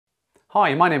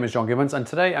Hi, my name is John Gibbons and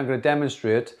today I'm going to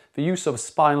demonstrate the use of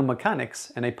spinal mechanics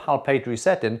in a palpatory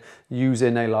setting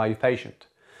using a live patient.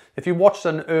 If you watched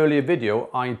an earlier video,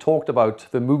 I talked about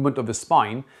the movement of the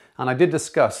spine and I did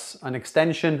discuss an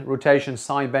extension, rotation,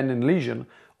 side bending lesion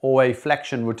or a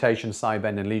flexion, rotation, side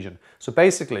bending lesion. So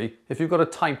basically, if you've got a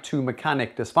type 2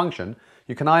 mechanic dysfunction,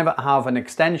 you can either have an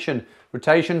extension,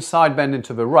 rotation, side bending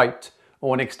to the right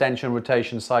or an extension,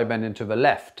 rotation, side bending to the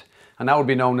left. And that would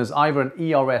be known as either an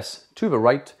ERS to the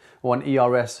right or an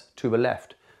ERS to the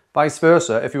left. Vice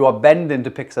versa, if you are bending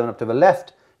to pick something up to the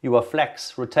left, you are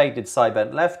flex, rotated, side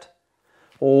bent left,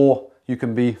 or you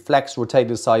can be flex,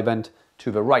 rotated, side bent to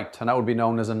the right, and that would be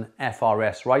known as an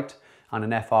FRS right and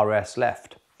an FRS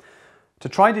left. To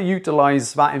try to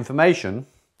utilize that information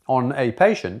on a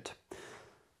patient,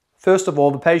 first of all,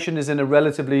 the patient is in a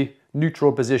relatively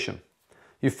neutral position.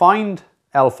 You find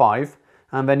L5,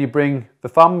 and then you bring the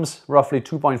thumbs roughly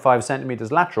 2.5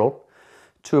 centimeters lateral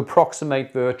to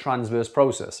approximate the transverse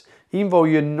process. Even though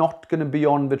you're not going to be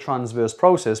on the transverse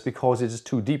process because it is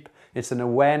too deep, it's an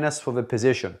awareness for the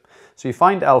position. So you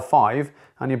find L5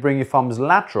 and you bring your thumbs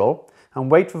lateral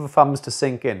and wait for the thumbs to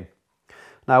sink in.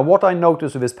 Now what I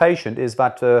notice with this patient is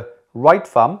that the right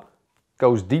thumb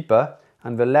goes deeper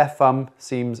and the left thumb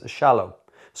seems shallow.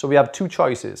 So we have two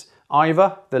choices.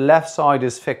 Either the left side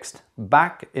is fixed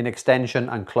back in extension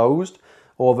and closed,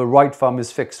 or the right thumb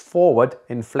is fixed forward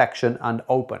in flexion and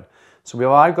open. So we've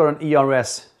either got an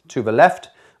ERS to the left,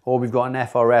 or we've got an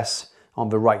FRS on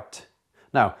the right.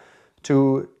 Now,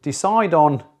 to decide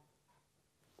on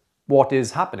what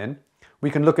is happening,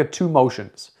 we can look at two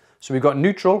motions. So we've got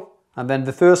neutral, and then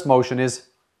the first motion is,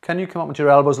 can you come up with your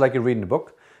elbows like you're reading a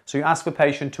book? So you ask the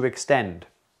patient to extend.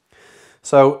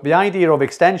 So the idea of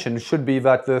extension should be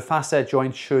that the facet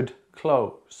joint should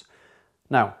close.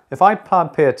 Now, if I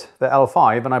palpate the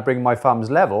L5 and I bring my thumbs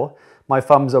level, my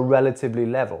thumbs are relatively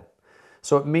level.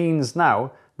 So it means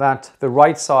now that the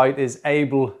right side is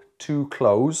able to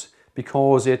close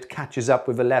because it catches up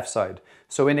with the left side.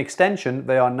 So in extension,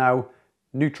 they are now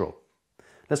neutral.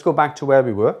 Let's go back to where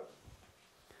we were.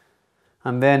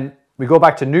 And then we go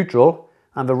back to neutral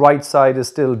and the right side is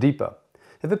still deeper.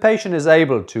 If the patient is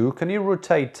able to, can you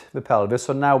rotate the pelvis?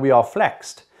 So now we are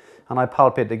flexed and I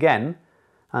palpate again.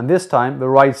 And this time the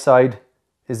right side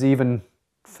is even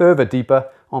further deeper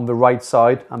on the right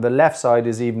side and the left side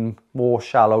is even more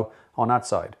shallow on that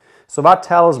side. So that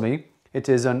tells me it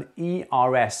is an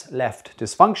ERS left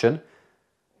dysfunction.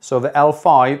 So the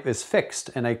L5 is fixed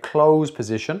in a closed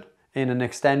position in an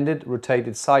extended,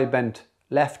 rotated, side bent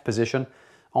left position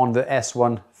on the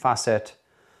S1 facet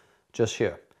just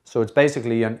here. So it's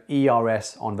basically an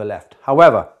ERS on the left.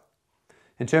 However,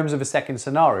 in terms of the second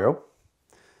scenario,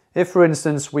 if for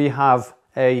instance we have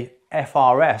a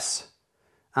FRS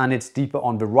and it's deeper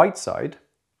on the right side,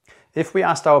 if we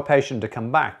asked our patient to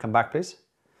come back please,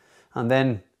 and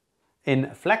then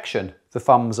in flexion the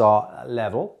thumbs are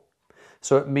level,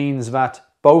 so it means that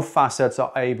both facets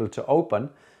are able to open,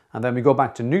 and then we go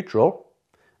back to neutral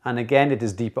and again it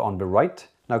is deeper on the right.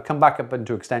 Now come back up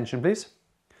into extension please.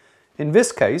 In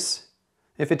this case,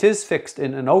 if it is fixed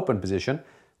in an open position,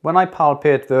 when I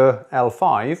palpate the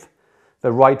L5,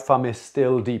 the right thumb is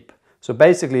still deep. So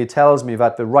basically it tells me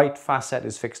that the right facet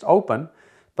is fixed open,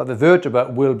 but the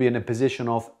vertebra will be in a position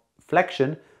of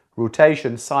flexion,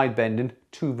 rotation, side bending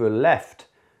to the left,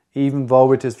 even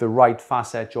though it is the right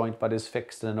facet joint but is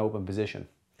fixed in an open position.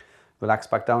 Relax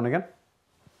back down again.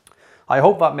 I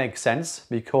hope that makes sense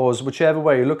because whichever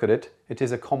way you look at it, it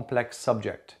is a complex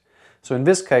subject. So in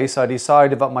this case, I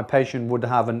decided that my patient would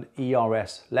have an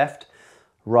ERS left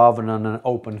rather than an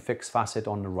open fixed facet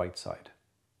on the right side.